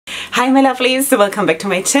Hi my lovelies, so welcome back to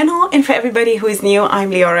my channel, and for everybody who is new, I'm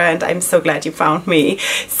Leorah and I'm so glad you found me.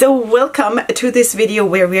 So welcome to this video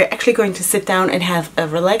where we're actually going to sit down and have a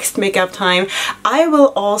relaxed makeup time. I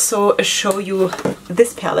will also show you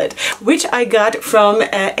this palette, which I got from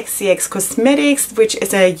XZX Cosmetics, which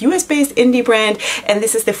is a US based indie brand, and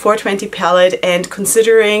this is the 420 palette, and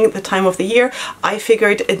considering the time of the year, I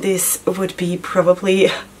figured this would be probably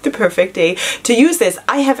the perfect day to use this.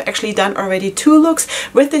 I have actually done already 2 looks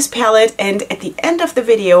with this palette, and at the end of the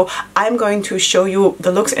video I'm going to show you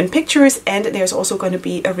the looks and pictures, and there's also going to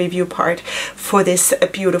be a review part for this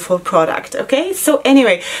beautiful product. Okay, so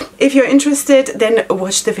anyway, if you're interested, then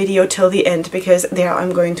watch the video till the end, because there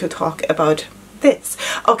I'm going to talk about this.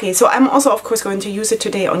 Okay, so I'm also of course going to use it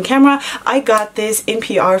today on camera. I got this in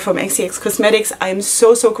PR from XZX Cosmetics. I'm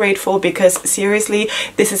so grateful, because seriously,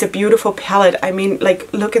 this is a beautiful palette. I mean,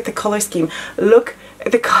 like, look at the color scheme. Look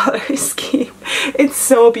at the color scheme. It's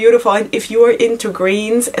so beautiful, and if you are into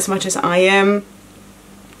greens as much as I am,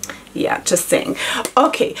 yeah, just saying.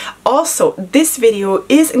 Okay, also this video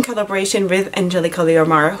is in collaboration with Angelica,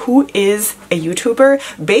 who is a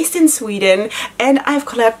YouTuber based in Sweden, and I've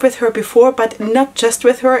collabed with her before, but not just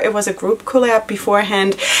with her. It was a group collab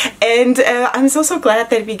beforehand, and I'm so glad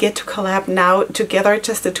that we get to collab now together,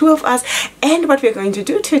 just the 2 of us. And what we're going to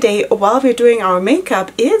do today while we're doing our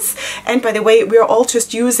makeup is, and by the way, we're all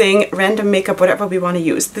just using random makeup, whatever we want to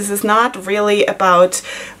use. This is not really about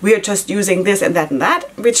we're just using this and that and that.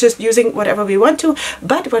 We're just using whatever we want to,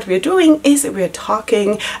 but what we're doing is we're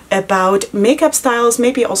talking about makeup styles,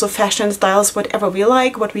 maybe also fashion styles, whatever we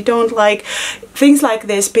like, what we don't like, things like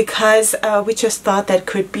this, because we just thought that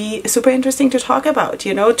could be super interesting to talk about,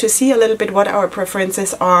 you know, to see a little bit what our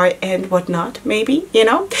preferences are and what not, maybe, you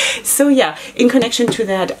know. So yeah, in connection to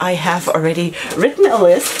that, I have already written a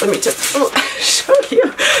list. Let me just show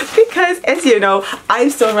you, because as you know,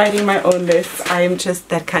 I'm still writing my own lists. I'm just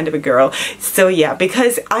that kind of a girl. So yeah,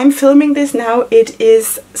 because I'm filming this now, it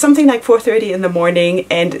is something like 4:30 in the morning,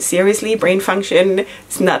 and seriously, brain function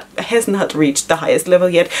has not reached the highest level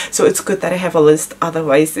yet, so it's good that I have a list,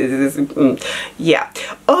 otherwise it is, yeah.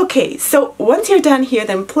 Okay, so once you're done here,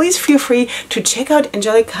 then please feel free to check out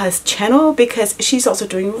Angelica's channel, because she's also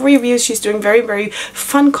doing reviews. She's doing very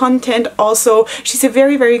fun content. Also, she's a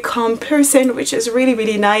very calm person, which is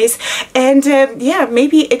really nice, and yeah,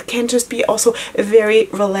 maybe it can just be also a very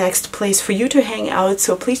relaxed place for you to hang out.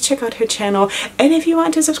 So please check out her channel, and if you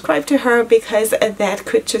want to subscribe to her, because that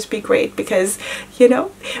could just be great, because you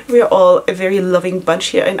know, we're all a very loving bunch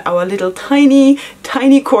here in our little tiny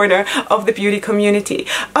corner of the beauty community.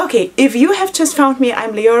 Okay, if you have just found me,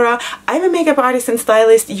 I'm Leorah. I'm a makeup artist and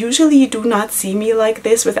stylist. Usually you do not see me like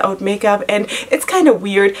this without makeup, and it's kind of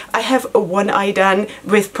weird. I have one eye done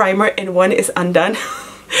with primer and one is undone.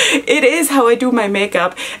 It is how I do my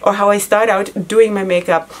makeup, or how I start out doing my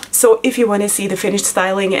makeup. So if you want to see the finished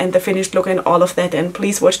styling and the finished look and all of that, then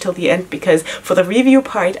please watch till the end, because for the review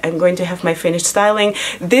part I'm going to have my finished styling.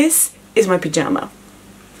 This is my pajama.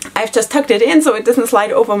 I've just tucked it in so it doesn't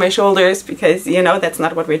slide over my shoulders, because you know, that's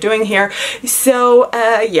not what we're doing here. So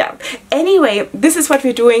yeah, anyway, this is what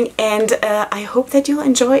we're doing, and I hope that you'll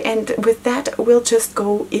enjoy, and with that we'll just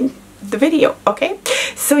go in the video. Okay,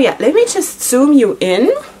 so yeah, let me just zoom you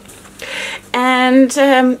in, and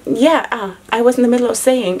yeah, I was in the middle of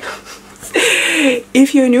saying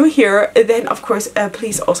if you're new here, then of course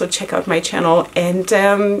please also check out my channel and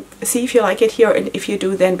see if you like it here, and if you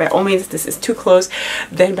do, then by all means, this is too close,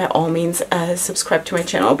 then by all means subscribe to my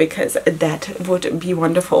channel, because that would be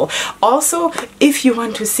wonderful. Also, if you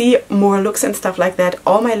want to see more looks and stuff like that,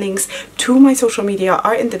 all my links to my social media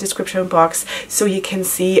are in the description box, so you can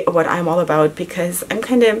see what I'm all about, because I'm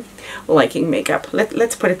kind of liking makeup.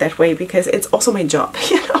 Let's put it that way, because it's also my job,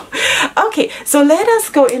 you know. Okay, so let us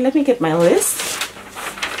go in. Let me get my list.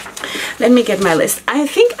 I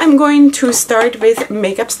think I'm going to start with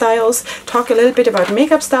makeup styles, talk a little bit about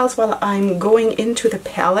makeup styles while I'm going into the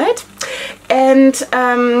palette, and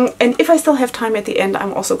if I still have time at the end,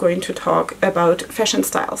 I'm also going to talk about fashion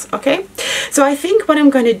styles. Okay, so I think what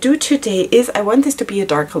I'm going to do today is I want this to be a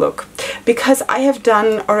dark look, because I have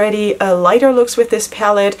done already lighter looks with this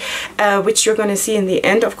palette, which you're going to see in the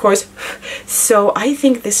end, of course. So I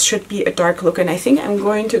think this should be a dark look, and I think I'm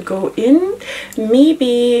going to go in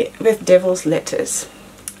maybe with Devil's Lettuce.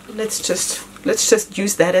 Let's just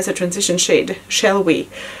use that as a transition shade, shall we?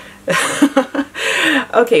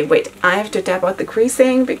 Okay, wait, I have to dab out the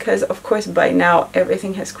creasing, because of course by now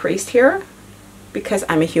everything has creased here, because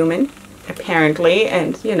I'm a human apparently,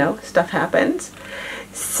 and you know, stuff happens.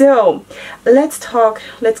 So let's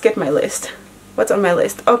get my list. What's on my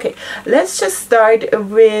list? Okay, let's just start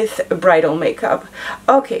with bridal makeup.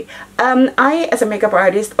 Okay, I, as a makeup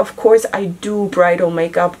artist, of course, I do bridal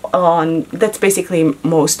makeup on, that's basically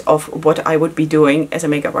most of what I would be doing as a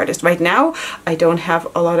makeup artist. Right now, I don't have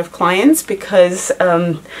a lot of clients because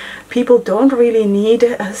people don't really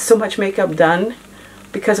need so much makeup done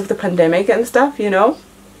because of the pandemic and stuff, you know?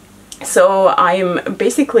 So I'm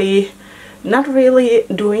basically not really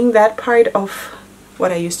doing that part of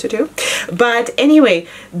what I used to do. But anyway,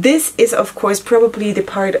 this is of course probably the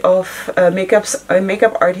part of a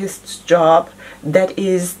makeup artist's job that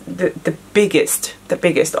is the biggest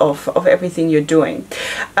of everything you're doing.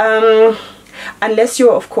 Unless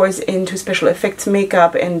you're of course into special effects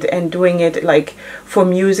makeup and doing it like for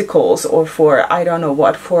musicals or for I don't know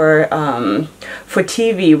what, for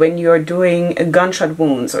TV when you're doing gunshot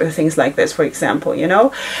wounds or things like this, for example, you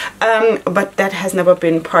know. But that has never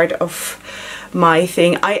been part of my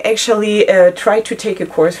thing. I actually tried to take a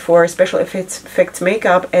course for special effects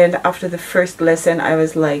makeup, and after the first lesson I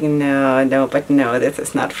was like, no, this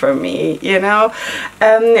is not for me, you know,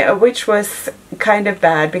 which was kind of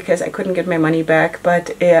bad because I couldn't get my money back,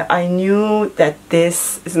 but I knew that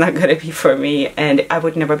this is not gonna be for me and I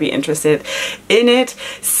would never be interested in it.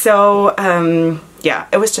 So yeah,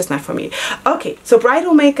 it was just not for me. Okay, so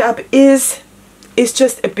bridal makeup is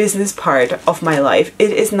just a business part of my life.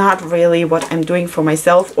 It is not really what I'm doing for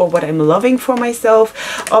myself or what I'm loving for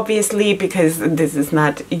myself, obviously, because this is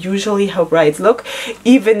not usually how brides look.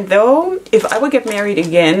 Even though if I would get married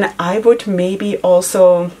again, I would maybe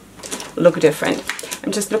also look different.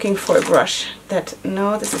 I'm just looking for a brush that,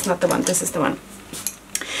 no, this is not the one, this is the one.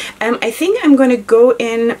 I think I'm gonna go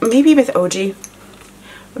in maybe with OG,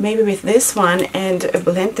 maybe with this one, and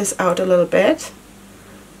blend this out a little bit.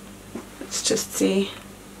 Let's just see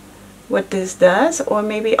what this does, or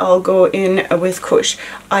maybe I'll go in with Kush.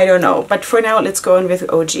 I don't know, but for now let's go in with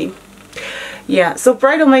OG. Yeah, so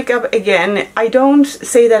bridal makeup, again, I don't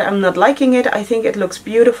say that I'm not liking it. I think it looks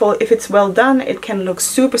beautiful. If it's well done, it can look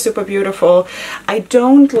super, super beautiful. I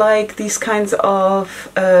don't like these kinds of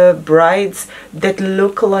brides that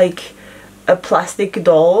look like plastic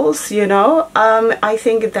dolls, you know. I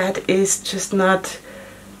think that is just not,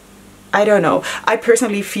 I don't know. I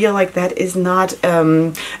personally feel like that is not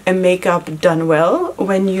a makeup done well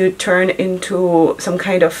when you turn into some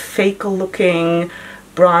kind of fake looking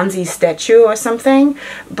bronzy statue or something,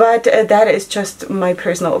 but that is just my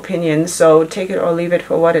personal opinion, so take it or leave it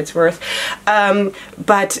for what it's worth.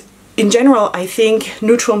 But in general, I think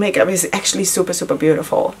neutral makeup is actually super, super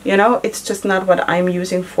beautiful. You know, it's just not what I'm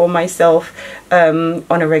using for myself on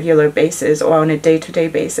a regular basis or on a day-to-day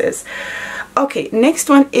basis. Okay, next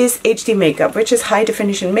one is HD makeup, which is high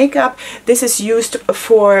definition makeup. This is used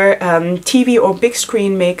for TV or big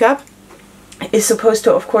screen makeup. Is supposed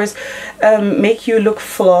to, of course, make you look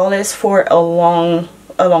flawless for a long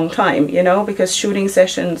time, you know, because shooting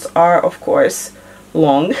sessions are, of course,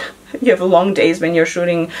 long. You have long days when you're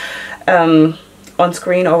shooting on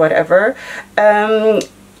screen or whatever. I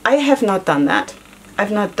have not done that.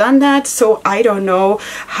 I've not done that, so I don't know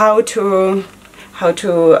how to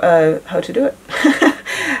do it.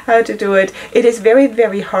 How to do it. It is very,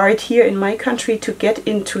 very hard here in my country to get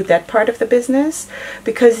into that part of the business,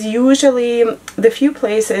 because usually the few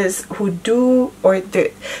places who do, or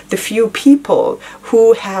the few people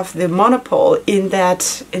who have the monopoly in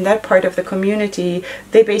that part of the community,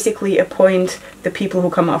 they basically appoint the people who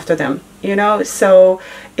come after them, you know. So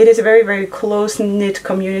it is a very, very close-knit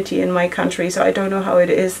community in my country, so I don't know how it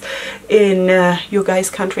is in you guys'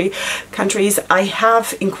 countries. I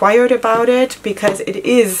have inquired about it because it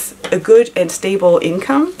is a good and stable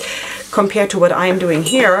income compared to what I'm doing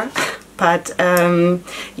here, but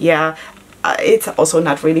yeah, it's also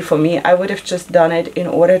not really for me. I would have just done it in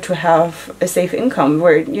order to have a safe income,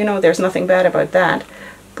 where, you know, there's nothing bad about that.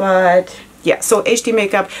 But yeah, so HD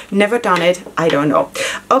makeup, never done it, I don't know.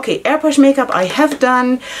 Okay, airbrush makeup I have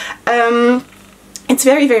done. It's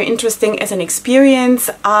very, very interesting as an experience.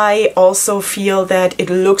 I also feel that it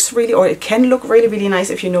looks really, or it can look really, really nice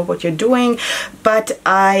if you know what you're doing, but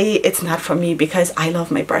it's not for me because I love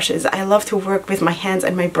my brushes. I love to work with my hands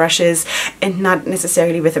and my brushes and not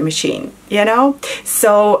necessarily with a machine, you know?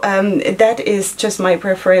 So that is just my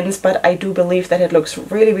preference, but I do believe that it looks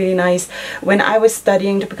really, really nice. When I was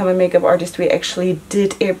studying to become a makeup artist, we actually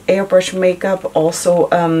did airbrush makeup also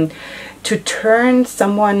to turn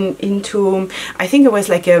someone into, I think it was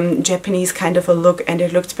like a Japanese kind of a look, and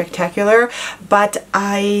it looked spectacular, but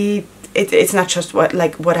I it's not just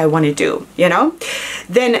what I want to do, you know.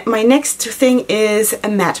 Then my next thing is a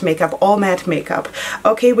matte makeup, all matte makeup,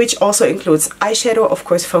 okay, which also includes eyeshadow, of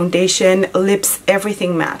course, foundation, lips,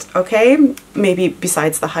 everything matte, okay, maybe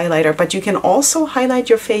besides the highlighter, but you can also highlight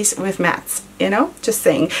your face with mattes, you know, just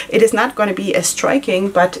saying. It is not going to be as striking,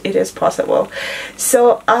 but it is possible.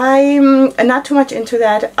 So I'm not too much into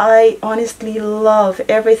that. I honestly love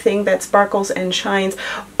everything that sparkles and shines.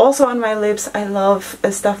 Also on my lips, I love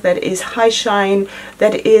stuff that is high shine,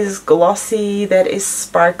 that is glossy, that is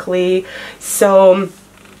sparkly. So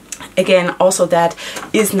again, also that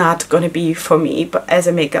is not going to be for me, but as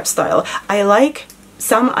a makeup style. I like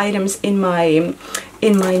some items in my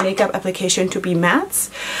makeup application to be mattes.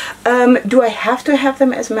 Do I have to have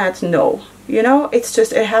them as mattes? No. You know, it's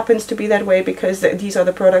just, it happens to be that way because these are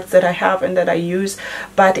the products that I have and that I use,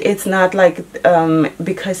 but it's not like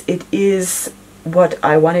because it is what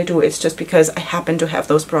I want to do, it's just because I happen to have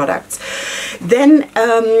those products. Then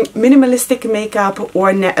minimalistic makeup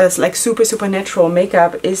or like super natural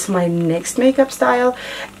makeup is my next makeup style.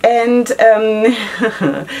 And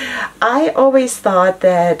I always thought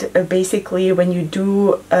that basically when you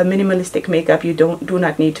do minimalistic makeup, you do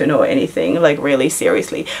not need to know anything, like really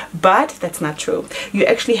seriously, but that's not true. You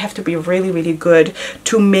actually have to be really good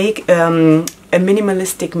to make a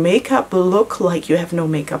minimalistic makeup look like you have no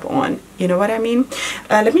makeup on. You know what I mean?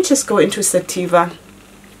 Let me just go into Sativa,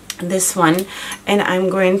 this one, and I'm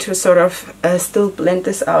going to sort of still blend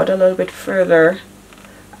this out a little bit further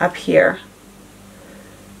up here.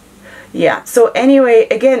 Yeah, so anyway,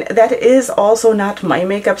 again, that is also not my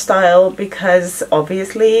makeup style because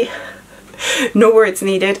obviously no words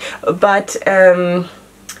needed, but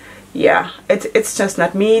yeah, it's just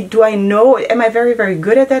not me. Do I know, am I very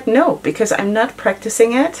good at that? No, because I'm not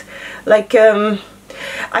practicing it. Like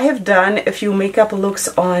I have done a few makeup looks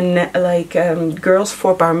on like girls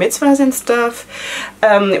for bar mitzvahs and stuff,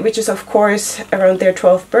 which is of course around their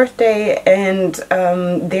 12th birthday, and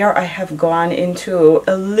there I have gone into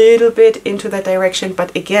a little bit into that direction.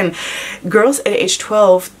 But again, girls at age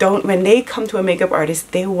 12 don't, when they come to a makeup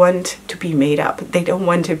artist, they want to be made up. They don't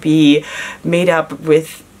want to be made up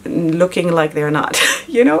with looking like they're not.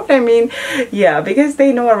 You know what I mean? Yeah, because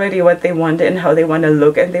they know already what they want and how they want to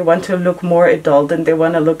look, and they want to look more adult, and they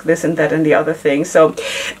want to look this and that and the other thing. So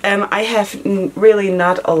I have really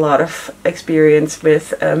not a lot of experience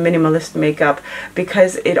with minimalist makeup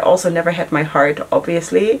because it also never had my heart,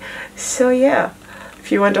 obviously. So yeah,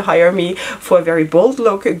 if you want to hire me for a very bold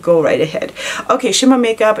look, go right ahead. Okay, shimmer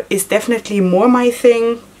makeup is definitely more my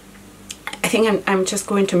thing. I think I'm just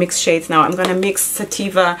going to mix shades now. I'm going to mix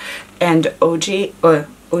Sativa and OG, or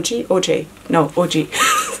OG? No, OG.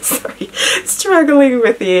 Sorry, struggling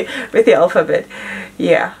with the alphabet.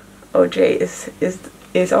 Yeah, OJ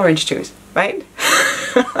is orange juice, right?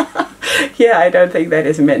 Yeah, I don't think that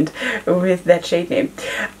is meant with that shade name.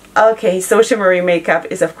 Okay, so shimmery makeup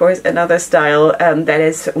is of course another style that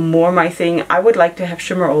is more my thing. I would like to have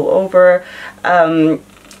shimmer all over.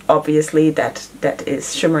 Obviously that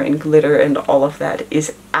is shimmer and glitter, and all of that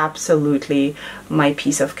is absolutely my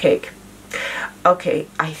piece of cake. Okay,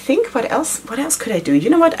 I think what else could I do? You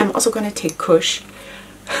know what? I'm also going to take Kush.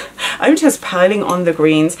 I'm just piling on the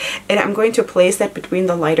greens, and I'm going to place that between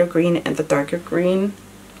the lighter green and the darker green,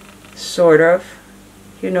 sort of,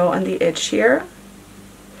 you know, on the edge here.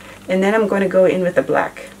 And then I'm going to go in with the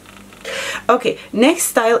black. Okay, next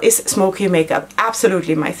style is smoky makeup.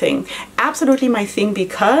 Absolutely my thing. Absolutely my thing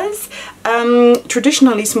because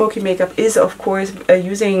traditionally smoky makeup is of course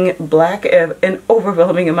using black, an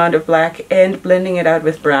overwhelming amount of black, and blending it out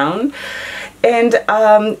with brown. And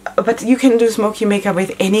but you can do smoky makeup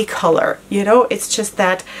with any color, you know. It's just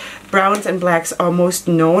that browns and blacks are most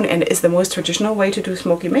known and is the most traditional way to do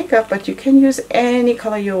smoky makeup, but you can use any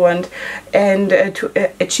color you want and to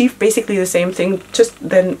achieve basically the same thing, just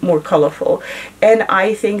then more colorful. And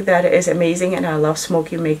I think that is amazing, and I love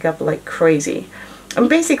smoky makeup like crazy. And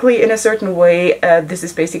basically in a certain way, this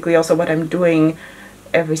is basically also what I'm doing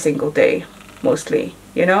every single day, mostly,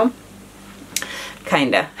 you know,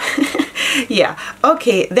 kinda. Yeah,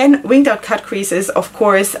 okay, then winged out cut creases, of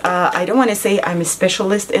course. I don't want to say I'm a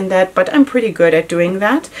specialist in that, but I'm pretty good at doing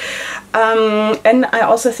that. And I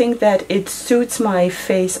also think that it suits my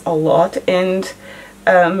face a lot. And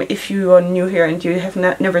if you are new here and you have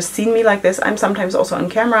never seen me like this, I'm sometimes also on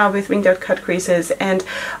camera with winged out cut creases, and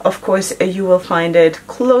of course you will find it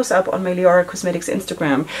close up on my Leorah Cosmetics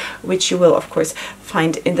Instagram, which you will of course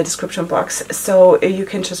find in the description box. So you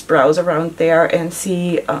can just browse around there and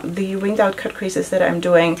see the winged out cut creases that I'm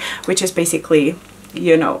doing, which is basically,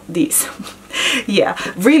 you know, these. Yeah,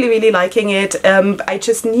 really, really liking it. I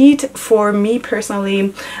just need, for me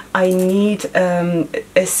personally, I need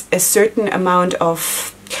a certain amount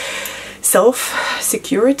of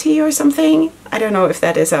self-security or something. I don't know if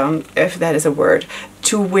that is a word,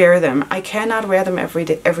 to wear them. I cannot wear them every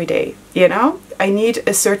day, you know? I need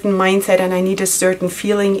a certain mindset and I need a certain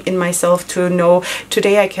feeling in myself to know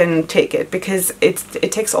today I can take it, because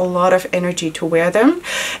it takes a lot of energy to wear them.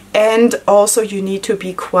 And also you need to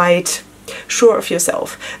be quite sure of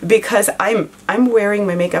yourself, because I'm wearing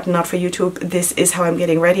my makeup not for YouTube. This is how I'm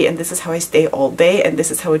getting ready, and this is how I stay all day, and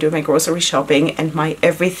this is how I do my grocery shopping and my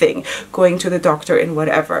everything, going to the doctor and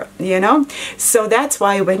whatever, you know? So that's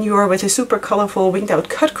why when you are with a super colorful winged out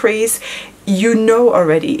cut crease, you know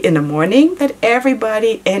already in the morning that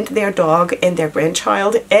everybody and their dog and their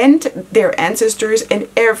grandchild and their ancestors and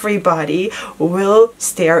everybody will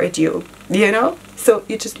stare at you, you know? So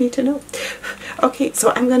you just need to know. Okay,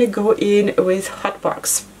 so I'm gonna go in with Hot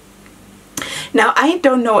Box. Now, I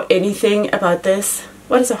don't know anything about this.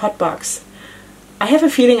 What is a hot box? I have a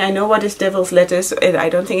feeling I know what is devil's lettuce, and I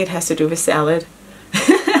don't think it has to do with salad.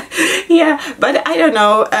 Yeah, but I don't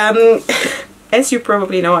know. As you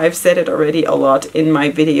probably know, I've said it already a lot in my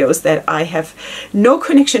videos that I have no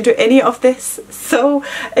connection to any of this, so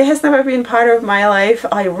it has never been part of my life.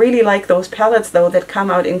 I really like those palettes though that come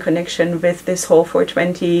out in connection with this whole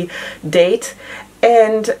 420 date,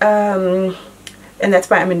 and that's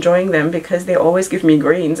why I'm enjoying them, because they always give me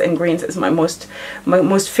greens, and greens is my most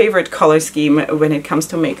favorite color scheme when it comes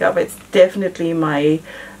to makeup. It's definitely my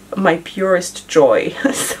purest joy.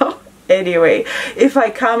 So anyway, if I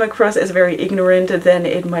come across as very ignorant, then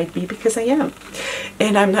it might be because I am.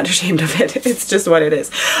 And I'm not ashamed of it. It's just what it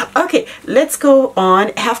is. Okay, let's go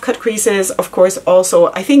on. Half cut creases, of course,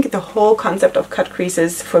 also. I think the whole concept of cut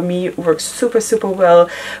creases for me works super, super well.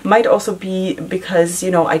 Might also be because,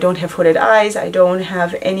 you know, I don't have hooded eyes. I don't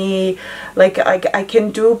have any, like, I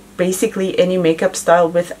can do basically any makeup style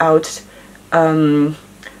without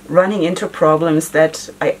running into problems that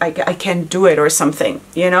I can't do it or something,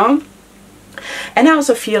 you know? And I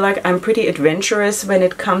also feel like I'm pretty adventurous when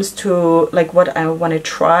it comes to like what I want to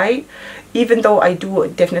try, even though I do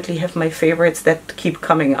definitely have my favorites that keep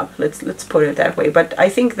coming up. Let's put it that way. But I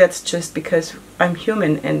think that's just because I'm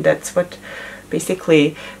human, and that's what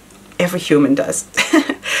basically every human does.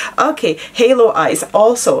 Okay, halo eyes,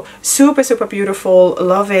 also super, super beautiful.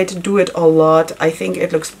 Love it, do it a lot. I think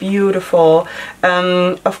it looks beautiful.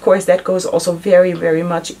 Of course, that goes also very, very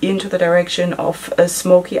much into the direction of a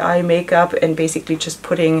smoky eye makeup and basically just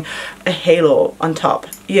putting a halo on top,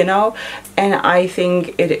 you know? And I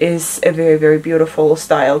think it is a very, very beautiful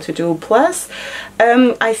style to do. Plus,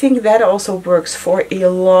 I think that also works for a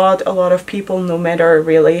lot of people, no matter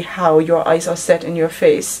really how your eyes are set in your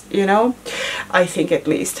face, you know? I think at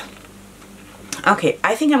least. Okay,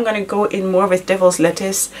 I think I'm gonna go in more with devil's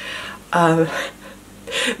lettuce, the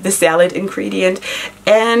salad ingredient.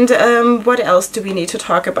 And what else do we need to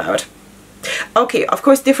talk about? Okay, of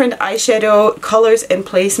course, different eyeshadow colors and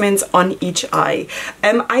placements on each eye.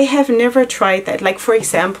 I have never tried that. Like, for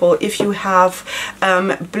example, if you have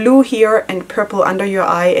blue here and purple under your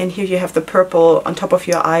eye, and here you have the purple on top of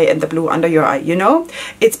your eye and the blue under your eye, you know?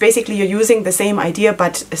 It's basically you're using the same idea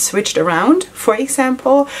but switched around, for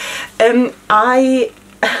example.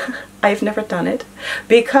 I've never done it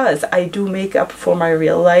because I do makeup for my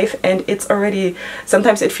real life, and it's already,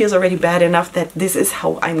 sometimes it feels already bad enough that this is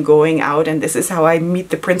how I'm going out and this is how I meet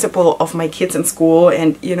the principal of my kids in school,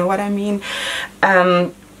 and you know what I mean?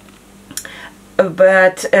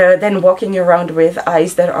 But then walking around with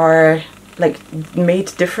eyes that are like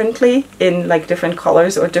made differently in like different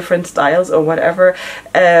colors or different styles or whatever,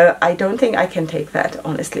 I don't think I can take that,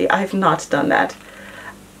 honestly. I've not done that.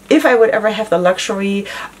 If I would ever have the luxury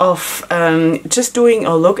of just doing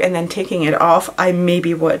a look and then taking it off, I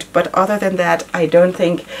maybe would. But other than that, I don't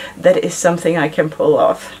think that is something I can pull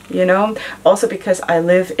off, you know? Also because I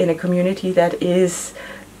live in a community that is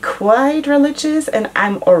quite religious, and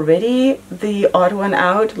I'm already the odd one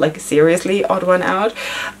out, like seriously odd one out.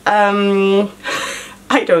 I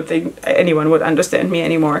don't think anyone would understand me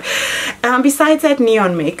anymore. Besides that,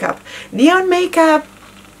 neon makeup. Neon makeup,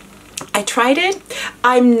 I tried it.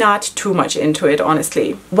 I'm not too much into it,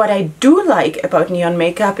 honestly. What I do like about neon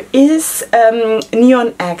makeup is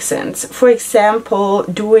neon accents. For example,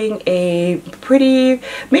 doing a pretty,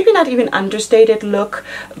 maybe not even understated look,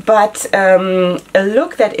 but a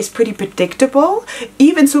look that is pretty predictable,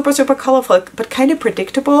 even super, super colorful, but kind of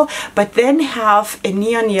predictable, but then have a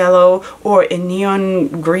neon yellow or a neon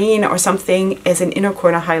green or something as an inner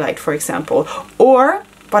corner highlight, for example. Or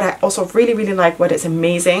what I also really like, what is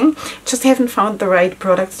amazing, just haven't found the right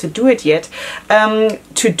products to do it yet,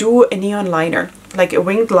 to do a neon liner, like a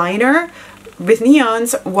winged liner with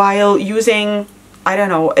neons, while using, I don't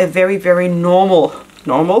know, a very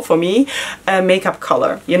normal for me makeup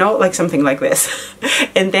color, you know, like something like this.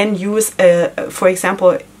 And then use for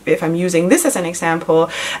example, if I'm using this as an example,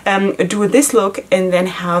 do this look and then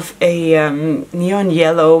have a neon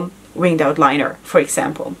yellow winged out liner, for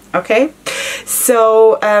example. Okay,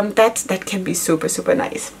 so that can be super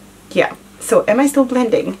nice. Yeah, so am I still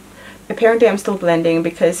blending? Apparently I'm still blending,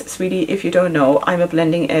 because, sweetie, if you don't know, I'm a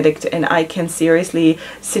blending addict and I can seriously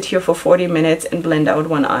sit here for 40 minutes and blend out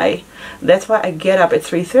one eye. That's why I get up at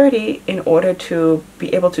 3:30 in order to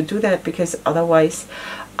be able to do that, because otherwise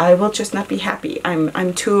I will just not be happy.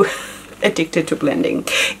 I'm too addicted to blending.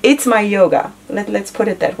 It's my yoga. Let's put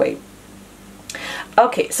it that way.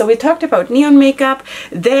 Okay, so we talked about neon makeup,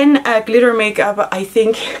 then glitter makeup. I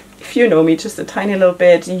think if you know me just a tiny little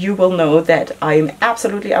bit, you will know that I'm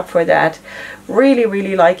absolutely up for that.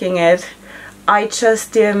 Really liking it. I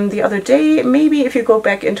just the other day, maybe if you go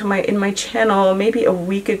back into my channel, maybe a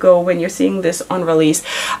week ago when you're seeing this on release,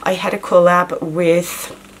 I had a collab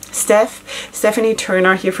with Stephanie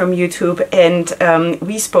Turner here from YouTube, and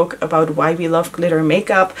we spoke about why we love glitter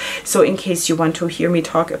makeup. So in case you want to hear me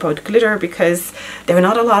talk about glitter, because there are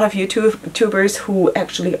not a lot of YouTubers who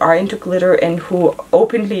actually are into glitter and who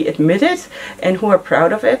openly admit it and who are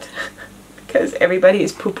proud of it, because everybody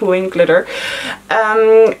is poo-pooing glitter.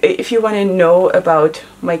 If you want to know about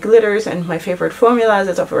my glitters and my favorite formulas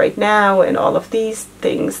as of right now and all of these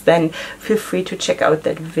things, then feel free to check out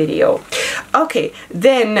that video. Okay,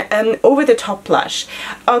 then over the top blush.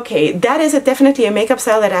 Okay, that is definitely a makeup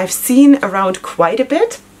style that I've seen around quite a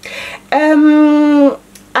bit. I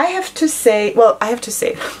have to say,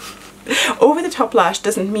 over the top blush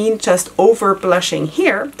doesn't mean just over blushing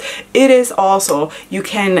here. It is also, you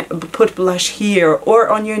can put blush here or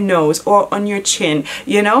on your nose or on your chin,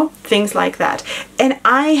 you know, things like that. And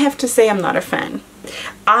I have to say, I'm not a fan.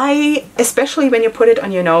 Especially when you put it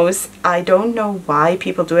on your nose, I don't know why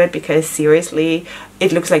people do it, because seriously,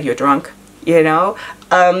 it looks like you're drunk, you know.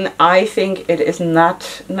 I think it is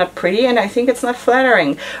not pretty, and I think it's not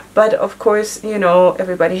flattering. But of course, you know,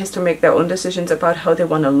 everybody has to make their own decisions about how they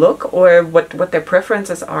want to look or what their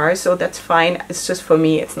preferences are, so that's fine. It's just, for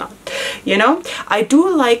me, it's not, you know. I do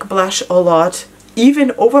like blush a lot,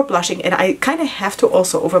 even over blushing, and I kind of have to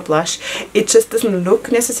also over blush. It just doesn't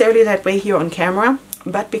look necessarily that way here on camera,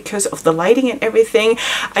 but because of the lighting and everything,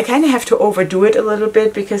 I kind of have to overdo it a little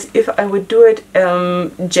bit, because if I would do it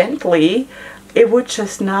gently, it would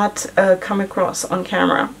just not come across on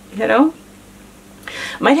camera, you know.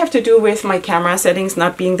 Might have to do with my camera settings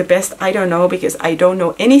not being the best, I don't know, because I don't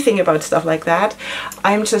know anything about stuff like that.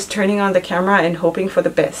 I'm just turning on the camera and hoping for the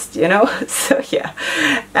best, you know. So yeah.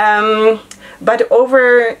 But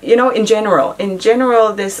over, you know, in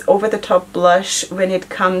general, this over-the-top blush, when it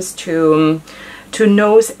comes to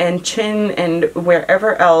nose and chin and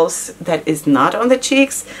wherever else that is not on the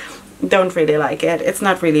cheeks, don't really like it. It's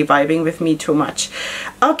not really vibing with me too much.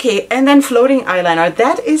 Okay, and then floating eyeliner.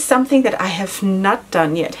 That is something that I have not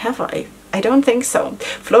done yet, have I? I don't think so.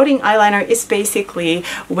 Floating eyeliner is basically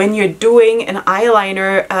when you're doing an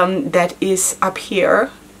eyeliner that is up here,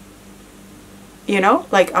 you know,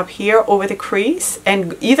 like up here over the crease,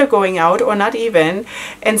 and either going out or not even.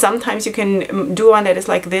 And sometimes you can do one that is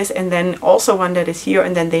like this, and then also one that is here,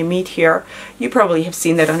 and then they meet here. You probably have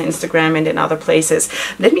seen that on Instagram and in other places.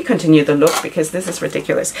 Let me continue the look, because this is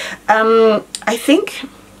ridiculous. I think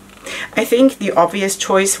the obvious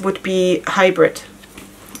choice would be hybrid,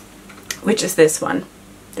 which is this one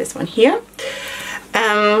here.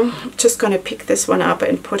 Just gonna pick this one up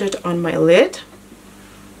and put it on my lid.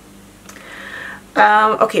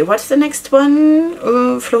 Okay, what's the next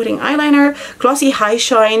one? Floating eyeliner, glossy high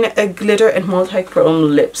shine, glitter and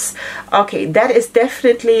multi-chrome lips. Okay, that is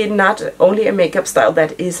definitely not only a makeup style,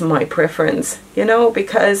 that is my preference, you know,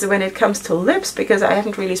 because when it comes to lips, because I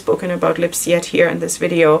haven't really spoken about lips yet here in this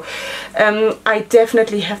video, I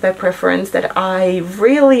definitely have that preference that I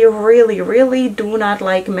really do not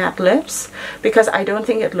like matte lips, because I don't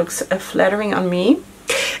think it looks flattering on me.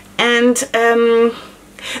 And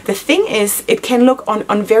the thing is, it can look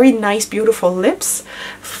on very nice, beautiful lips,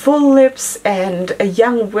 full lips, and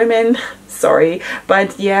young women. Sorry,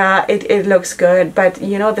 but yeah, it looks good. But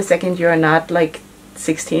you know, the second you're not like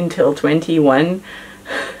 16 till 21,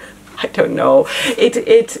 I don't know.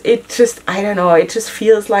 It just, I don't know. It just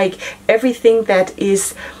feels like everything that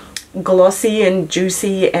is glossy and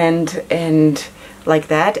juicy and like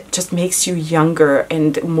that just makes you younger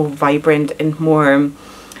and more vibrant and more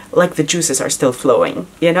like the juices are still flowing,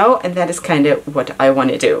 you know, and that is kind of what I want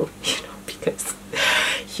to do, you know, because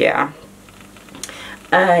yeah.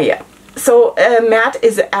 Yeah, so matte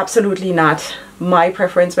is absolutely not my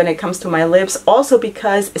preference when it comes to my lips, also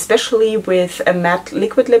because especially with matte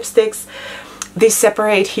liquid lipsticks, they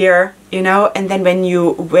separate here, you know, and then when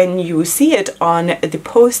you see it on the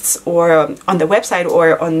posts or on the website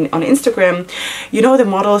or on Instagram, you know, the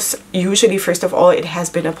models usually, first of all, it has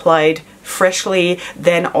been applied freshly,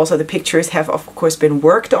 then also the pictures have of course been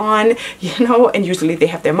worked on, you know, and usually they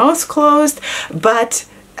have their mouths closed, but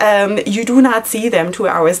you do not see them 2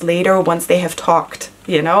 hours later once they have talked,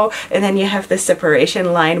 you know, and then you have this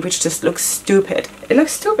separation line which just looks stupid. It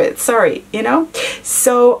looks stupid, sorry, you know,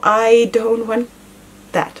 so I don't want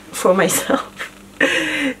that for myself.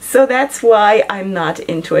 So that's why I'm not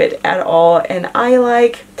into it at all. And I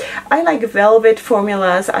like velvet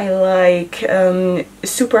formulas, I like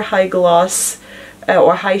super high gloss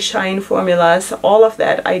or high shine formulas, all of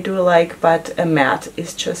that I do like, but a matte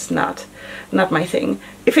is just not my thing.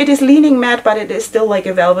 If it is leaning matte but it is still like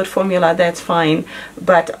a velvet formula, that's fine,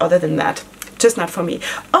 but other than that, just not for me.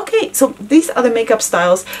 Okay, so these are the makeup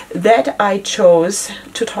styles that I chose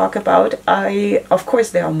to talk about. Of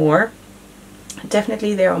course there are more.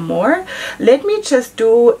 Definitely there are more. Let me just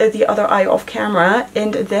do the other eye off camera,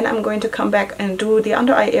 and then I'm going to come back and do the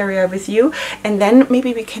under eye area with you, and then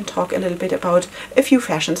maybe we can talk a little bit about a few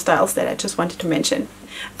fashion styles that I just wanted to mention.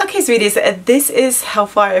 Okay, sweeties, this is how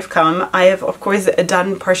far I've come. I have of course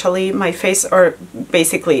done partially my face, or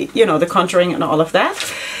basically, you know, the contouring and all of that.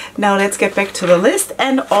 Now let's get back to the list,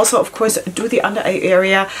 and also of course do the under eye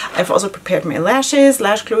area. I've also prepared my lashes.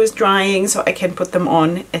 Lash glue is drying, so I can put them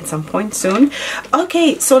on at some point soon.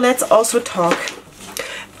 Okay, so let's also talk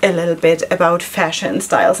a little bit about fashion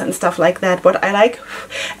styles and stuff like that, what I like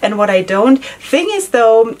and what I don't. Thing is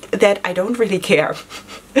though that I don't really care.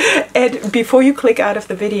 And before you click out of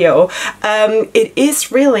the video, it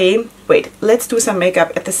is really, wait, let's do some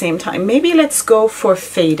makeup at the same time. Maybe let's go for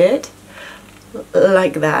faded,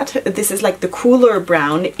 like that. This is like the cooler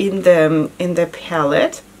brown in the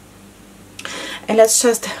palette, and let's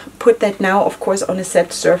just put that now of course on a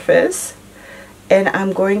set surface. And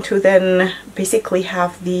I'm going to then basically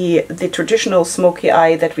have the traditional smoky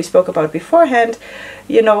eye that we spoke about beforehand,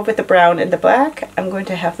 you know, with the brown and the black. I'm going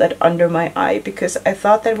to have that under my eye because I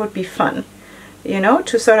thought that would be fun, you know,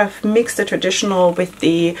 to sort of mix the traditional with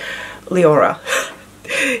the Leorah.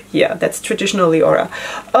 Yeah, that's traditional Leorah.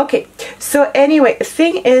 Okay, so anyway,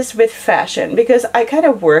 thing is with fashion, because I kind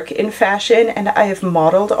of work in fashion and I have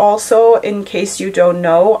modeled also, in case you don't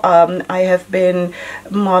know, I have been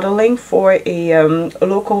modeling for a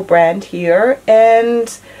local brand here,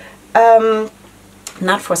 and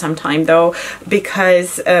not for some time though,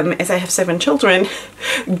 because as I have 7 children,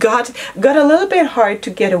 got a little bit hard to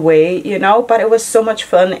get away, you know, but it was so much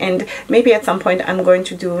fun. And maybe at some point I'm going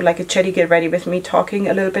to do like a chatty get ready with me, talking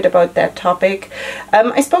a little bit about that topic.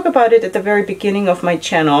 I spoke about it at the very beginning of my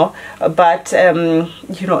channel, but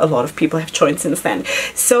you know, a lot of people have joined since then.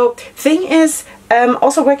 So thing is,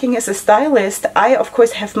 also working as a stylist, I of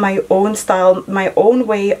course have my own style, my own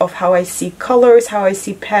way of how I see colors, how I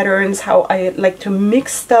see patterns, how I like to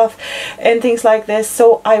mix stuff and things like this.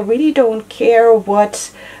 So I really don't care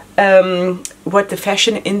what the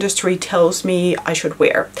fashion industry tells me I should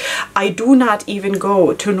wear. I do not even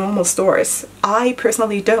go to normal stores. I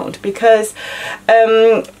personally don't, because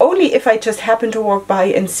only if I just happen to walk by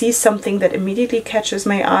and see something that immediately catches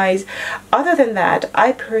my eyes. Other than that,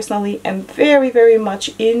 I personally am very, very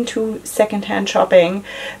much into secondhand shopping,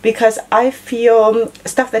 because I feel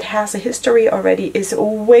stuff that has a history already is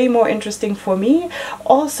way more interesting for me.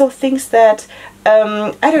 Also things that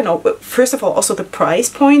I don't know, first of all, also the price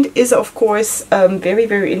point is of course very,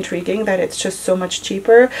 very intriguing, that it's just so much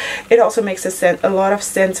cheaper. It also makes a lot of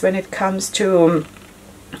sense when it comes to,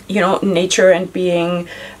 you know, nature and being,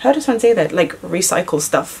 how does one say that, like recycle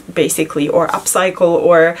stuff basically, or upcycle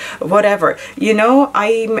or whatever, you know.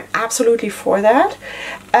 I'm absolutely for that.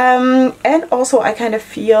 And also I kind of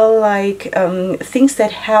feel like things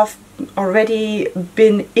that have already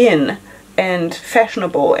been in and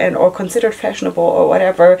fashionable and or considered fashionable or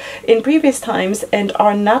whatever in previous times and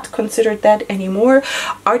are not considered that anymore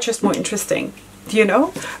are just more interesting, you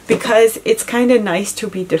know, because it's kind of nice to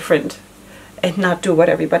be different. and not do what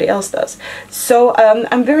everybody else does. So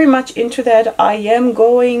I'm very much into that. I am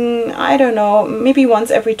going, I don't know, maybe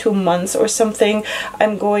once every 2 months or something,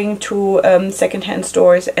 I'm going to secondhand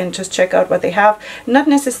stores and just check out what they have. Not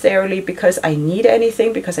necessarily because I need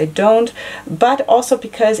anything, because I don't, but also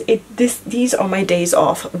because these are my days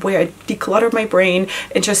off where I declutter my brain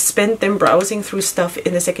and just spend them browsing through stuff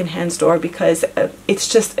in the secondhand store, because it's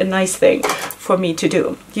just a nice thing for me to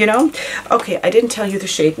do, you know? Okay, I didn't tell you the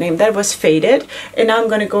shade name. That was Faded, and now I'm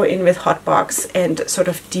going to go in with Hot Box and sort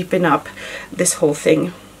of deepen up this whole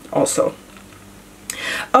thing also.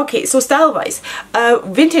 Okay, so style-wise,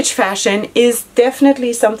 vintage fashion is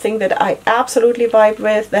definitely something that I absolutely vibe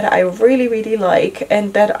with, that I really, really like,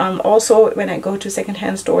 and that I'm also, when I go to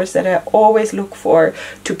secondhand stores, that I always look for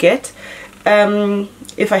to get,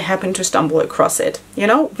 if I happen to stumble across it. You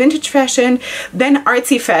know, vintage fashion, then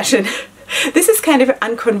artsy fashion. This is kind of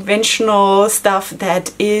unconventional stuff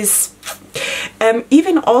that is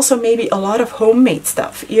even also maybe a lot of homemade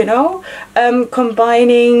stuff, you know,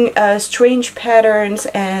 combining strange patterns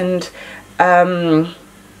and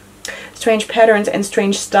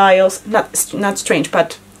strange styles, not strange,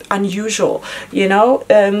 but unusual, you know,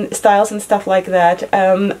 styles and stuff like that.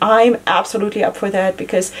 I'm absolutely up for that,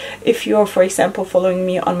 because if you're, for example, following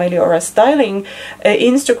me on my Leorah styling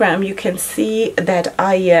Instagram, you can see that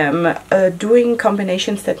I am doing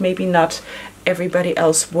combinations that maybe not everybody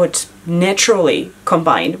else would naturally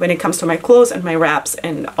combine when it comes to my clothes and my wraps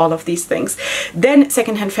and all of these things. Then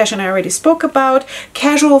secondhand fashion I already spoke about.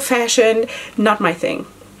 Casual fashion, not my thing.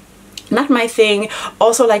 Not my thing.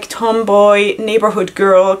 Also like tomboy, neighborhood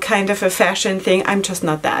girl kind of a fashion thing. I'm just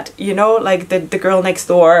not that, you know, like the girl next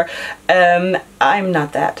door. I'm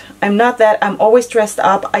not that. I'm not that. I'm always dressed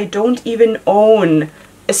up. I don't even own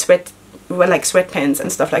a like sweatpants and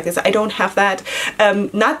stuff like this. I don't have that.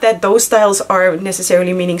 Not that those styles are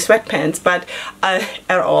necessarily meaning sweatpants, but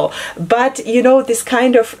at all. But you know, this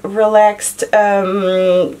kind of relaxed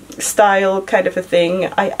style kind of a thing,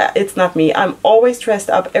 it's not me. I'm always dressed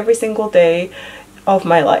up every single day of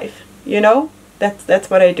my life, you know. That's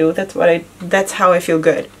what I do. That's how I feel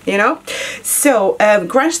good, you know. So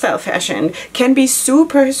grunge style fashion can be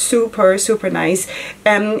super, super, super nice.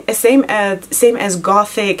 Same as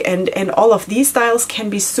gothic and all of these styles can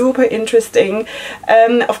be super interesting.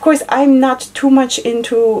 Of course, I'm not too much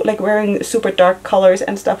into like wearing super dark colors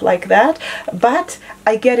and stuff like that, but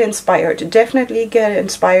I get inspired. Definitely get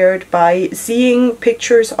inspired by seeing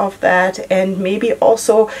pictures of that, and maybe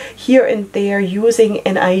also here and there using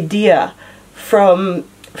an idea from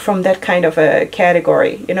that kind of a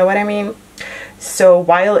category, you know what I mean? So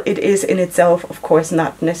while it is in itself, of course,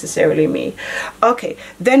 not necessarily me. Okay,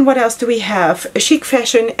 then what else do we have? Chic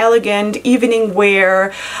fashion, elegant, evening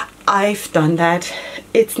wear. I've done that.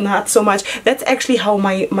 It's not so much. That's actually how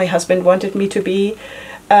my husband wanted me to be.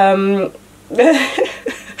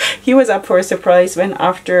 He was up for a surprise when,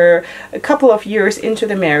 after a couple of years into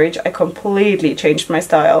the marriage, I completely changed my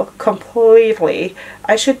style. Completely.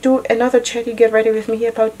 I should do another chatty get ready with me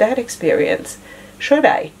about that experience. Should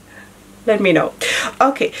I? Let me know.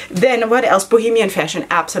 Okay, then what else? Bohemian fashion,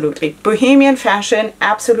 absolutely. Bohemian fashion,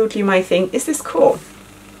 absolutely my thing. Is this cool?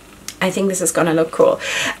 I think this is gonna look cool.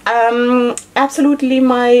 Absolutely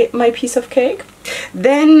my piece of cake.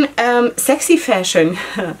 Then sexy fashion.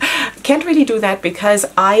 Can't really do that because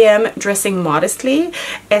I am dressing modestly,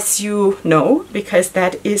 as you know, because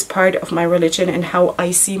that is part of my religion and how I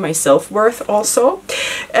see my self-worth also.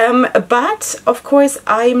 But of course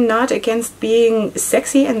I'm not against being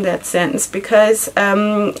sexy in that sense, because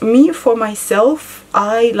me, for myself,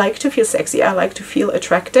 I like to feel sexy. I like to feel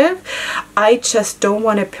attractive. I just don't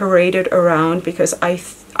want to parade it around, because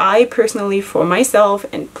I personally, for myself,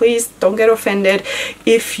 and please don't get offended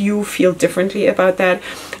if you feel differently about that,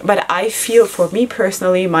 but I feel, for me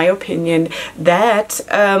personally, my opinion, that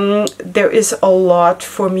there is a lot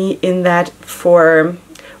for me in that. For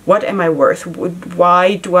what am I worth?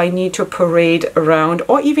 Why do I need to parade around,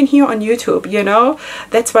 or even here on YouTube, you know?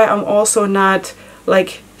 That's why I'm also not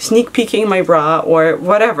like sneak peeking my bra or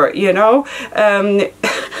whatever, you know?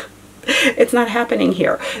 It's not happening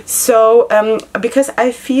here. So because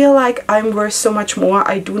I feel like I'm worth so much more,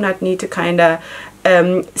 I do not need to kind of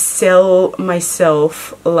sell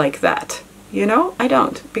myself like that, you know? I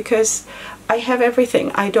don't, because I have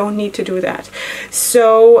everything. I don't need to do that.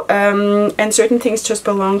 So and certain things just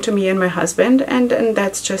belong to me and my husband, and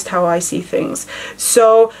that's just how I see things.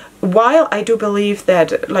 So while I do believe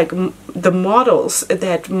that, like, the models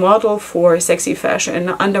that model for sexy fashion,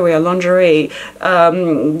 underwear, lingerie,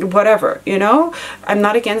 whatever, you know, I'm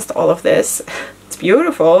not against all of this. It's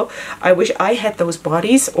beautiful. I wish I had those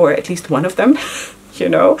bodies, or at least one of them. you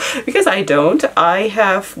know, because I don't. I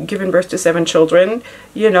have given birth to 7 children,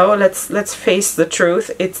 you know, let's face the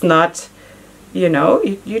truth. It's not, you know,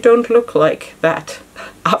 you don't look like that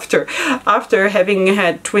after having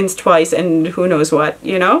had twins twice and who knows what,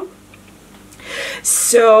 you know.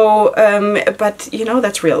 So but you know,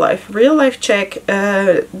 that's real life check.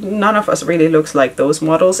 None of us really looks like those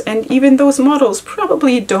models, and even those models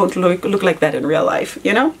probably don't look like that in real life,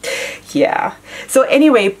 you know. Yeah, so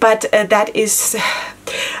anyway, but that is,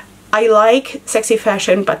 I like sexy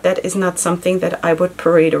fashion, but that is not something that I would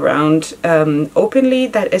parade around openly.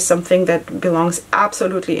 That is something that belongs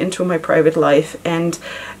absolutely into my private life and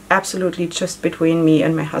absolutely just between me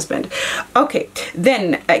and my husband. Okay,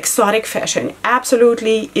 then exotic fashion,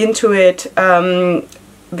 absolutely into it,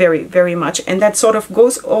 very, very much. And that sort of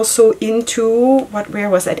goes also into where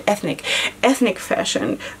was that? Ethnic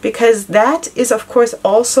fashion, because that is of course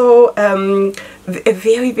also a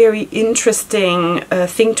very, very interesting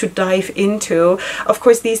thing to dive into. Of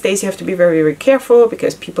course, these days you have to be very, very careful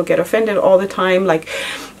because people get offended all the time. Like,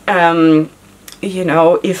 you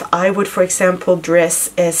know, if I would, for example, dress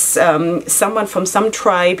as someone from some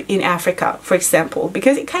tribe in Africa, for example,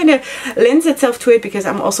 because it kind of lends itself to it, because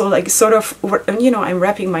I'm also like sort of, you know, I'm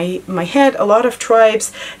wrapping my head. A lot of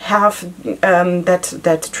tribes have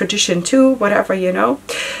that tradition too, whatever, you know.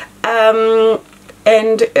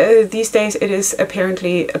 And these days it is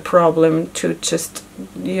apparently a problem to just,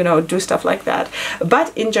 you know, do stuff like that.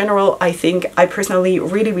 But in general, I think I personally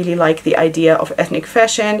really, really like the idea of ethnic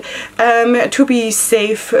fashion. To be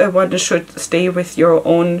safe, one should stay with your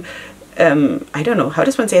own, I don't know, how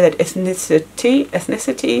does one say that,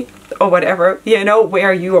 ethnicity or whatever, you know,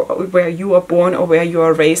 where you are born or where you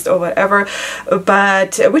are raised or whatever.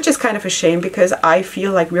 But which is kind of a shame, because I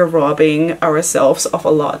feel like we're robbing ourselves of a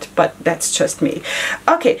lot, but that's just me.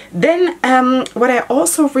 Okay, then what I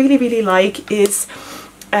also really, really like is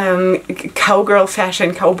cowgirl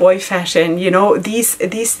fashion, cowboy fashion, you know, these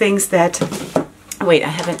things that, wait, I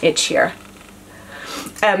have an itch here.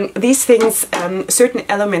 These things, certain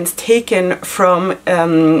elements taken from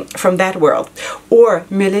that world, or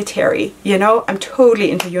military, you know. I'm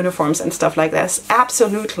totally into uniforms and stuff like this,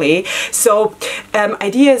 absolutely. So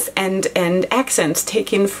ideas and accents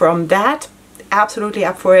taken from that, absolutely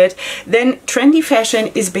up for it. Then trendy fashion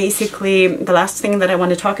is basically the last thing that I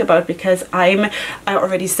want to talk about, because I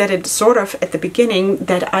already said it sort of at the beginning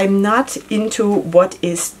that I'm not into what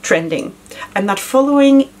is trending. I'm not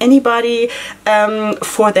following anybody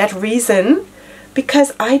for that reason,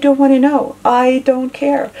 because I don't want to know. I don't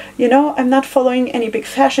care. You know, I'm not following any big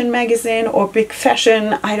fashion magazine or big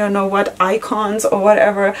fashion, I don't know what, icons or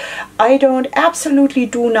whatever. I absolutely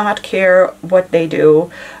do not care what they do,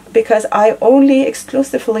 because I only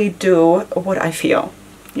exclusively do what I feel,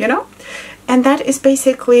 you know? And that is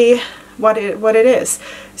basically what it is.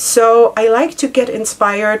 So I like to get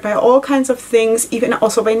inspired by all kinds of things, even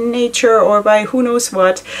also by nature or by who knows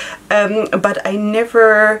what, but I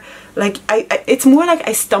never, like, it's more like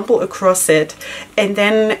I stumble across it and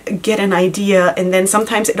then get an idea, and then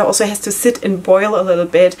sometimes it also has to sit and boil a little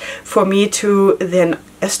bit for me to then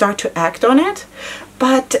start to act on it.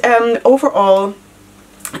 But overall,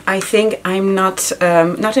 I think I'm not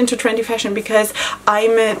into trendy fashion, because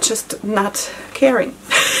I'm just not caring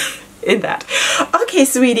in that. Okay,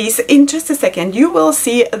 sweeties, in just a second you will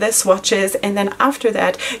see the swatches, and then after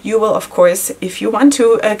that you will, of course, if you want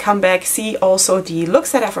to come back, see also the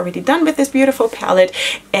looks that I've already done with this beautiful palette,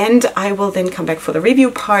 and I will then come back for the review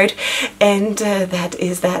part, and that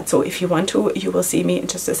is that. So if you want to, you will see me in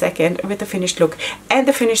just a second with the finished look and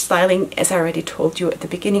the finished styling, as I already told you at the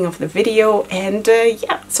beginning of the video. And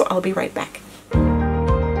yeah, so I'll be right back.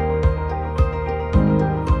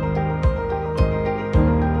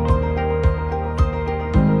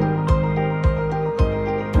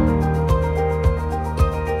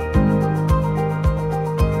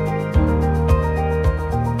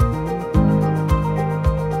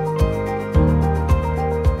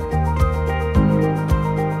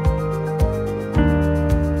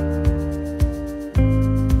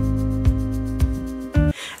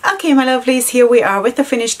 Okay, my lovelies, here we are with the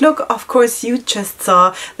finished look. Of course, you just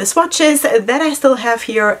saw the swatches that I still have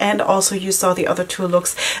here, and also you saw the other two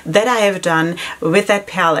looks that I have done with that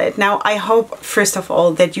palette. Now, I hope, first of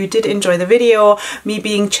all, that you did enjoy the video, me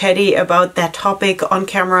being chatty about that topic on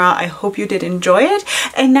camera. I hope you did enjoy it.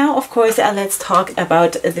 And now, of course, let's talk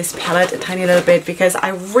about this palette a tiny little bit, because I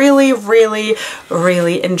really, really,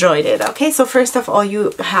 really enjoyed it. Okay, so first of all,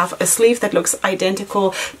 you have a sleeve that looks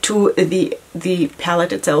identical to the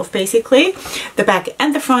palette itself, basically. The back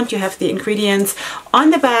and the front, you have the ingredients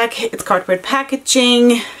on the back. It's cardboard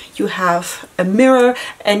packaging. you have a mirror,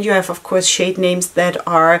 and you have of course shade names that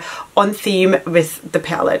are on theme with the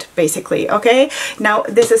palette basically. Okay, now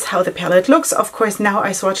this is how the palette looks. Of course now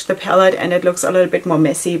I swatched the palette and it looks a little bit more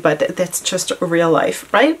messy, but that's just real life,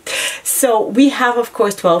 right? So we have of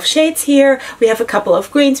course 12 shades here. We have a couple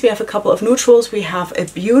of greens, we have a couple of neutrals, we have a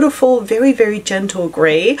beautiful very gentle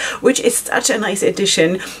gray, which is such a nice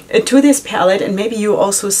addition to this palette. And maybe you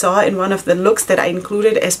also saw in one of the looks that I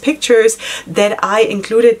included as pictures that I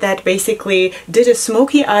included that basically did a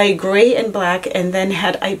smoky eye gray and black, and then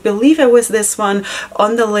had, I believe it was this one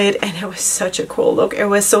on the lid, and it was such a cool look. It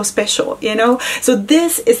was so special, you know? So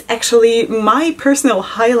this is actually my personal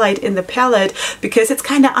highlight in the palette because it's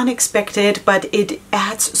kind of unexpected, but it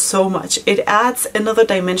adds so much. It adds another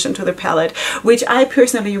dimension to the palette, which I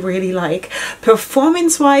personally really like.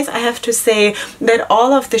 Performance wise, I have to say that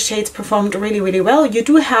all of the shades performed really well. You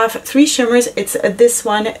do have 3 shimmers. It's this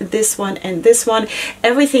one, and this one.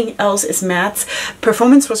 Everything else is mattes.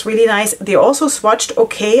 Performance was really nice. They also swatched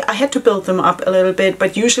okay. I had to build them up a little bit,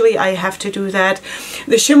 but usually I have to do that.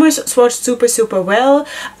 The shimmers swatched super well.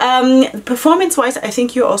 Performance wise, I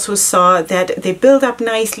think you also saw that they build up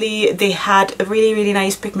nicely. They had a really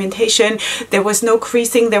nice pigmentation. There was no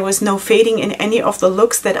creasing, there was no fading in any of the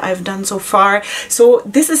looks that I've done so far. So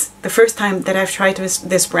this is the first time that I've tried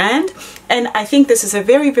this brand, and I think this is a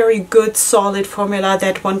very good solid formula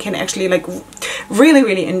that one can actually like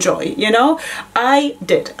really enjoy, you know? I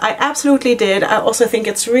absolutely did. I also think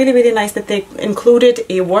it's really nice that they included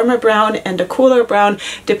a warmer brown and a cooler brown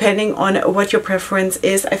depending on what your preference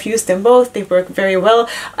is. I've used them both. They work very well.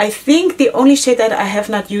 I think the only shade that I have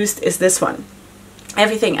not used is this one.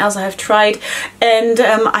 Everything else I have tried, and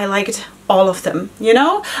I liked all of them, you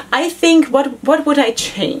know? I think what would I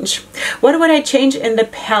change? What would I change in the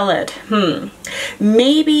palette?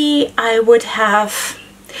 Maybe I would have,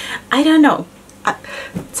 I don't know.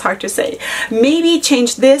 It's hard to say. Maybe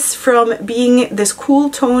change this from being this cool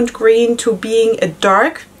toned green to being a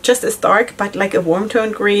dark, just as dark, but like a warm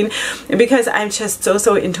toned green, because I'm just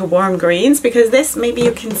so into warm greens. Because this, maybe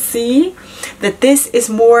you can see that this is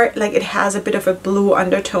more like it has a bit of a blue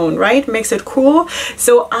undertone, right? Makes it cool.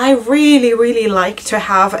 So I really like to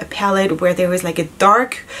have a palette where there is like a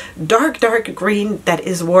dark green that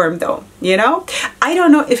is warm though, you know? I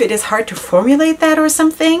don't know if it is hard to formulate that or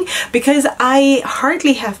something, because I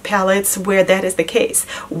hardly have palettes where that is the case,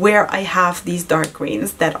 where I have these dark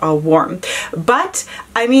greens that are warm. But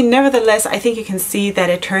I mean, nevertheless, I think you can see that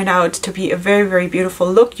it turned out to be a very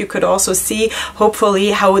beautiful look. You could also see,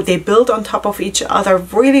 hopefully, how they build on top of each other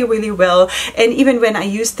really well. And even when I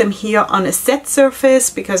used them here on a set surface,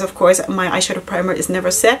 because of course my eyeshadow primer is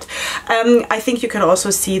never set, I think you can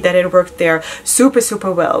also see that it worked there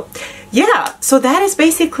super well. Yeah, so that is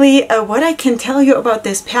basically what I can tell you about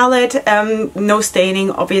this palette. No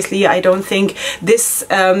staining, obviously. I don't think this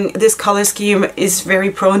this color scheme is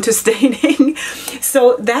very prone to staining.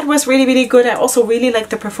 So that was really good. I also really like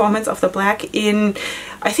the performance of the black in,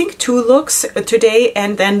 I think, 2 looks today,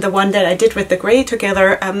 and then the one that I did with the gray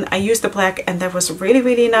together. I used the black, and that was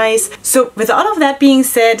really nice. So with all of that being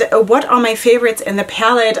said, what are my favorites in the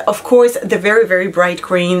palette? Of course, the very bright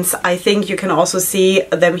greens. I think you can also see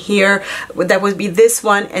them here. That would be this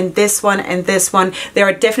one and this one and this one. They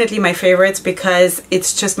are definitely my favorites because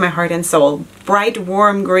it's just my heart and soul. Bright,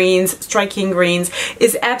 warm greens, striking greens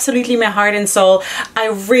is absolutely my heart and soul. I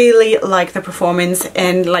really like the performance,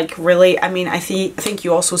 and like really, I mean, I think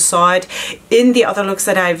you also saw it in the other looks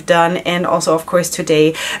that I've done, and also of course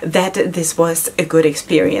today, that this was a good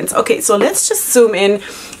experience. Okay, so let's just zoom in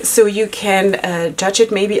so you can judge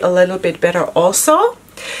it maybe a little bit better also.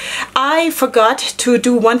 I forgot to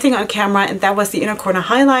do one thing on camera, and that was the inner corner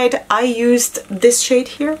highlight. I used this shade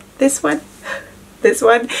here, this one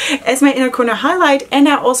as my inner corner highlight, and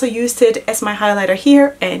I also used it as my highlighter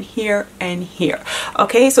here and here and here.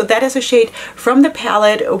 Okay, so that is a shade from the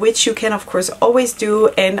palette, which you can of course always do,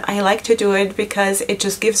 and I like to do it because it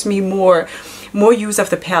just gives me more use of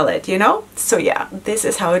the palette, you know? So yeah, this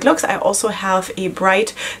is how it looks. I also have a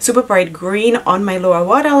super bright green on my lower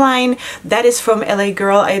waterline. That is from LA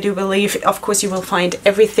Girl, I do believe. Of course, you will find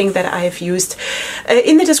everything that I have used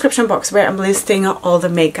in the description box where I'm listing all the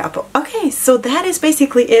makeup. Okay, so that is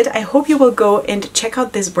basically it. I hope you will go and check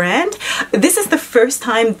out this brand. This is the first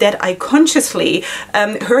time that I consciously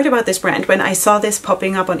heard about this brand when I saw this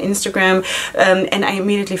popping up on Instagram, and I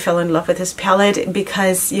immediately fell in love with this palette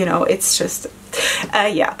because, you know, it's just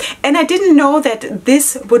Yeah, and I didn't know that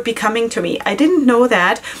this would be coming to me. I didn't know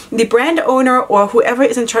that the brand owner or whoever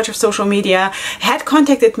is in charge of social media had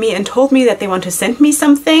contacted me and told me that they want to send me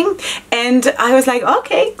something, and I was like,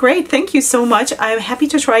 okay, great, thank you so much, I'm happy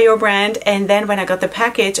to try your brand. And then when I got the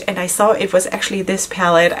package and I saw it was actually this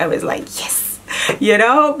palette, I was like, yes, you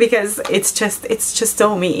know, because it's just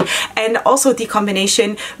so me. And also the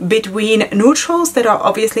combination between neutrals that are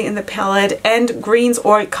obviously in the palette and greens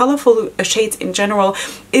or colorful shades in general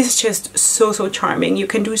is just so charming. You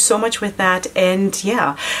can do so much with that, and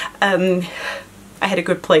yeah, I had a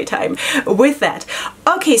good playtime with that.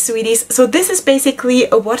 Okay, sweeties, so this is basically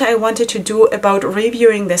what I wanted to do about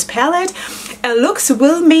reviewing this palette. Looks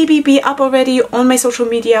will maybe be up already on my social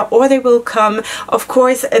media, or they will come. Of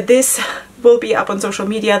course, this will be up on social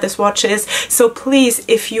media, the swatches. So please,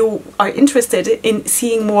 if you are interested in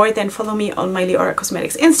seeing more, then follow me on my Leorah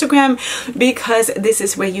Cosmetics Instagram, because this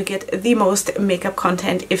is where you get the most makeup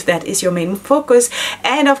content if that is your main focus.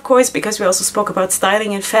 And of course, because we also spoke about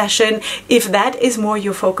styling and fashion, if that is more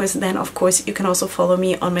your focus, then of course you can also follow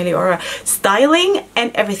me on my Leorah styling,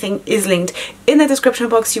 and everything is linked in the description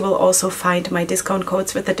box. You will also find my discount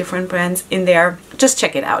codes with the different brands in there. Just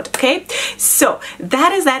check it out, okay? So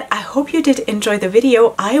that is that. I hope you did enjoy the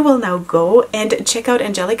video. I will now go and check out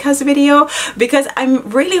Angelica's video, because I'm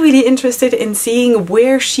really interested in seeing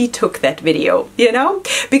where she took that video, you know,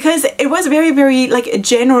 because it was very like a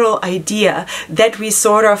general idea that we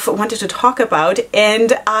sort of wanted to talk about,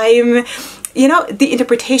 and I'm, you know, the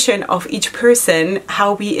interpretation of each person,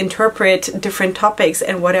 how we interpret different topics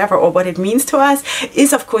and whatever, or what it means to us,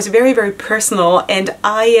 is of course very personal, and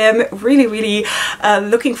I am really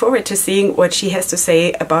looking forward to seeing what she has to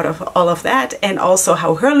say about all of that, and also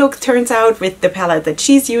how her look turns out with the palette that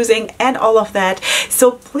she's using and all of that.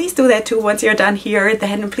 So please do that too. Once you're done here,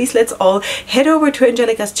 then please let's all head over to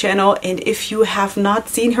Angelica's channel, and if you have not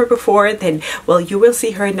seen her before, then well, you will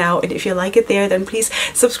see her now, and if you like it there, then please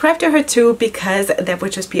subscribe to her too, because that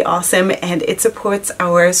would just be awesome, and it supports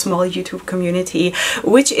our small YouTube community,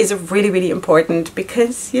 which is really important,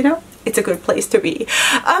 because, you know, it's a good place to be.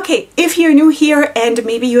 Okay, if you're new here and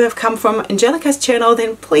maybe you have come from Angelica's channel,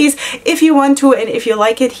 then please, if you want to and if you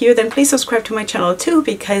like it here, then please subscribe to my channel too,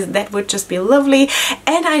 because that would just be lovely.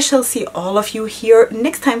 And I shall see all of you here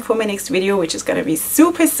next time for my next video, which is gonna be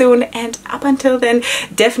super soon. And up until then,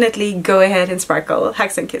 definitely go ahead and sparkle.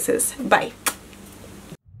 Hugs and kisses. Bye.